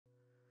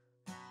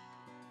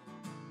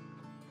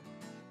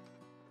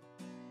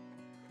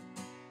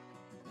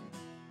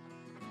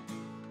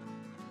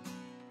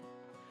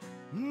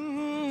Old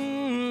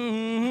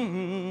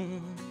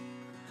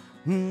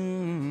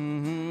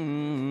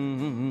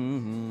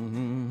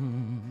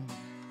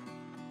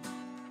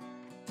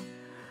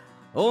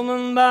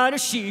man by the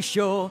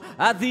seashore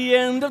at the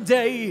end of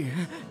day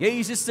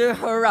gazes the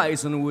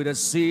horizon with a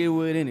sea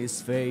within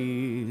his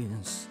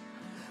face.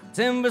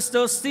 Tempest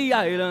toss the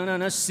island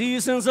and the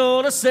seasons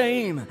all the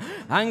same.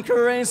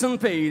 Anchor rains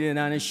unpainted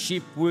and a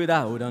ship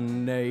without a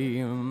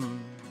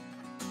name.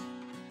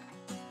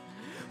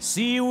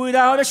 Sea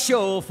without a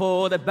shore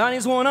for the band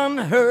is one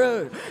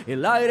unheard. It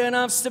lighten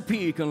up the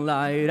beacon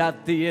light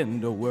at the end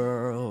of the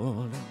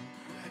world.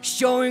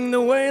 Showing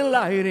the way,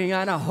 lighting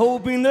and a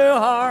hope in their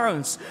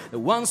hearts, the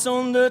ones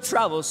on the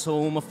travels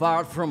home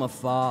afar from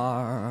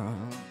afar.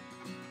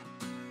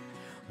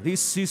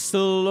 This is the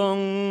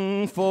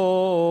long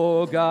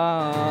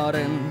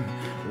forgotten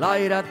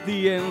light at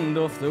the end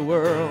of the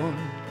world.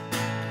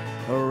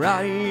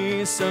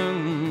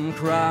 Horizon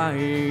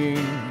crying,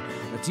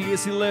 the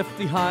tears he left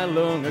behind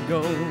long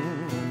ago.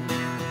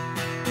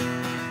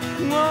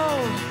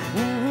 Oh,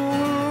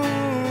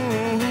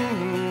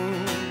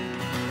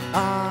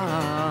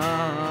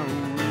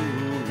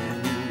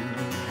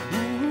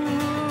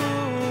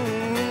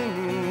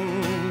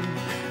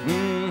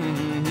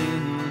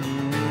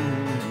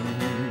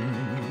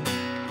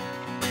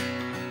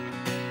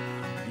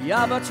 The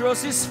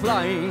albatross is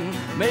flying,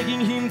 making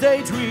him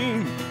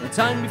daydream the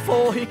time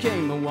before he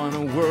came and won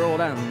a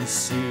world and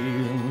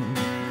sea.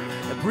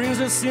 A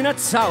princess in a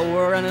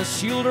tower and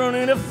his children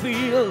in the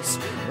fields.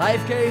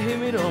 Life gave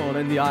him it all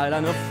in the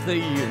island of the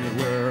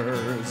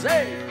universe.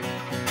 Hey!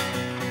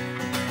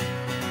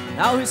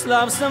 Now his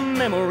love's a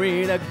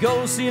memory that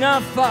goes in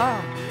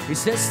afar. He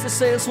sets the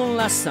sails one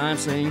last time,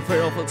 saying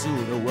farewell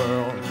to the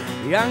world.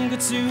 He anchored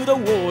to the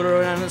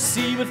water and the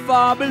sea but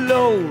far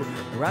below.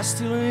 The rust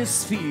still on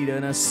his feet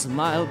and a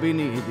smile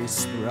beneath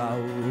his brow.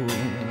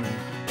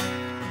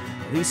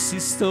 This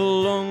is the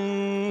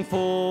long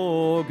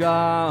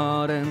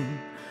forgotten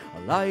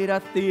light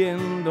at the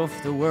end of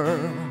the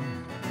world.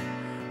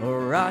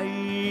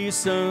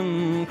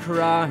 Horizon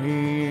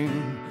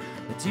crying,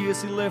 the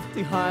tears he left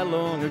behind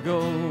long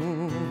ago.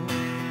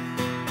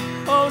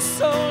 Oh,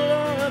 so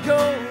long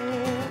ago.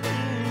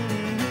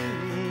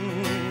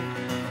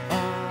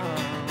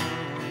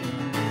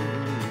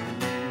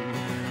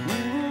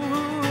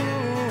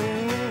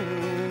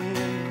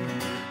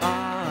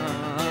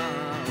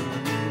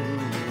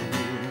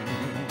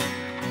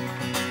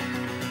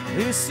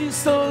 This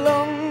is the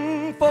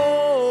long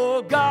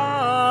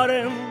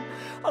forgotten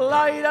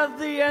light at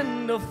the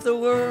end of the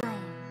world.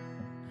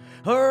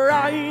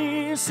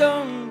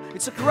 Horizon,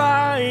 it's a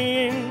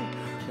crying,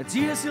 the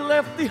tears you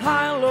left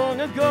behind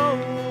long ago.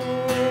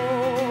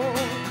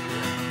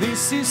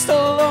 This is the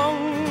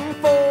long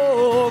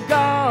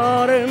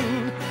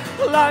forgotten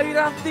light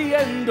at the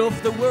end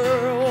of the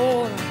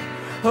world.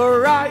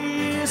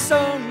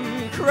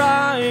 Horizon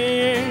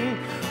crying,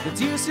 the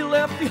tears you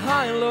left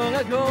behind long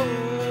ago.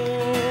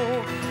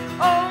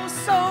 Oh,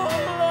 so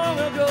long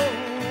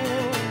ago.